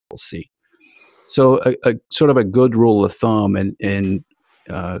see. So a sort of a good rule of thumb in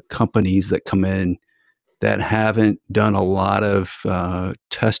companies that come in that haven't done a lot of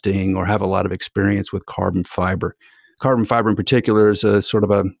testing or have a lot of experience with carbon fiber. Carbon fiber, in particular, is a sort of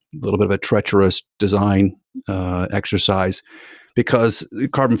a little bit of a treacherous design exercise because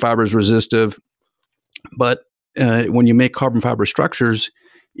carbon fiber is resistive. But when you make carbon fiber structures,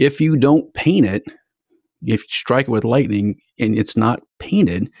 if you don't paint it, if you strike it with lightning and it's not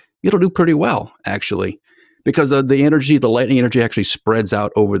painted, it'll do pretty well, actually, because the lightning energy actually spreads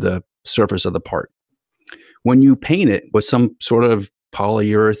out over the surface of the part. When you paint it with some sort of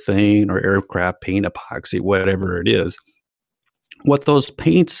polyurethane or aircraft paint, epoxy, whatever it is, what those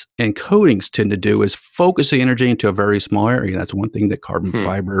paints and coatings tend to do is focus the energy into a very small area. That's one thing that carbon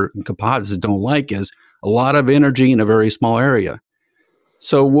fiber and composites don't like is a lot of energy in a very small area.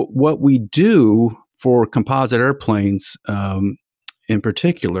 So what we do for composite airplanes in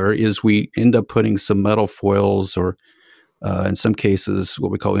particular is we end up putting some metal foils or in some cases,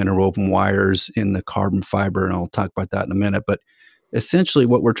 what we call interwoven wires in the carbon fiber, and I'll talk about that in a minute. But essentially,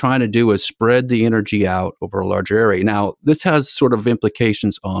 what we're trying to do is spread the energy out over a larger area. Now, this has sort of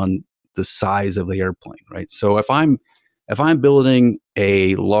implications on the size of the airplane, right? So if I'm building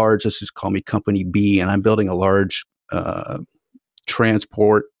a large, let's just call me Company B, and I'm building a large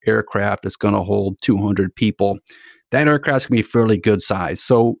transport aircraft that's going to hold 200 people, that aircraft's going to be fairly good size.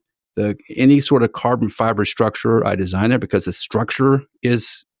 So any sort of carbon fiber structure I design there, because the structure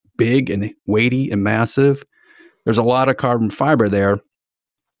is big and weighty and massive, there's a lot of carbon fiber there.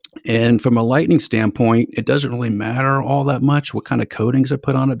 And from a lightning standpoint, it doesn't really matter all that much what kind of coatings are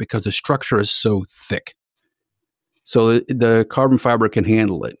put on it because the structure is so thick. So the carbon fiber can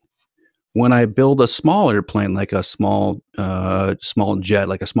handle it. When I build a small airplane, like a small jet,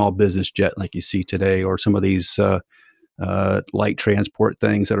 like a small business jet like you see today, or some of these light transport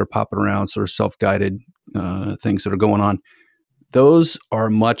things that are popping around, sort of self-guided things that are going on. Those are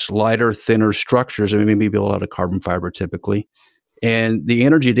much lighter, thinner structures. I mean, maybe built out of carbon fiber typically. And the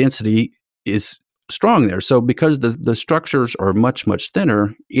energy density is strong there. So because the structures are much, much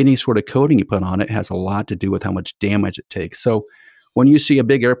thinner, any sort of coating you put on it has a lot to do with how much damage it takes. So when you see a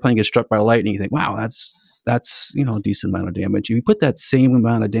big airplane get struck by lightning, you think, wow, that's a decent amount of damage. If you put that same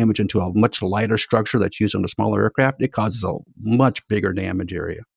amount of damage into a much lighter structure that's used on a smaller aircraft, it causes a much bigger damage area.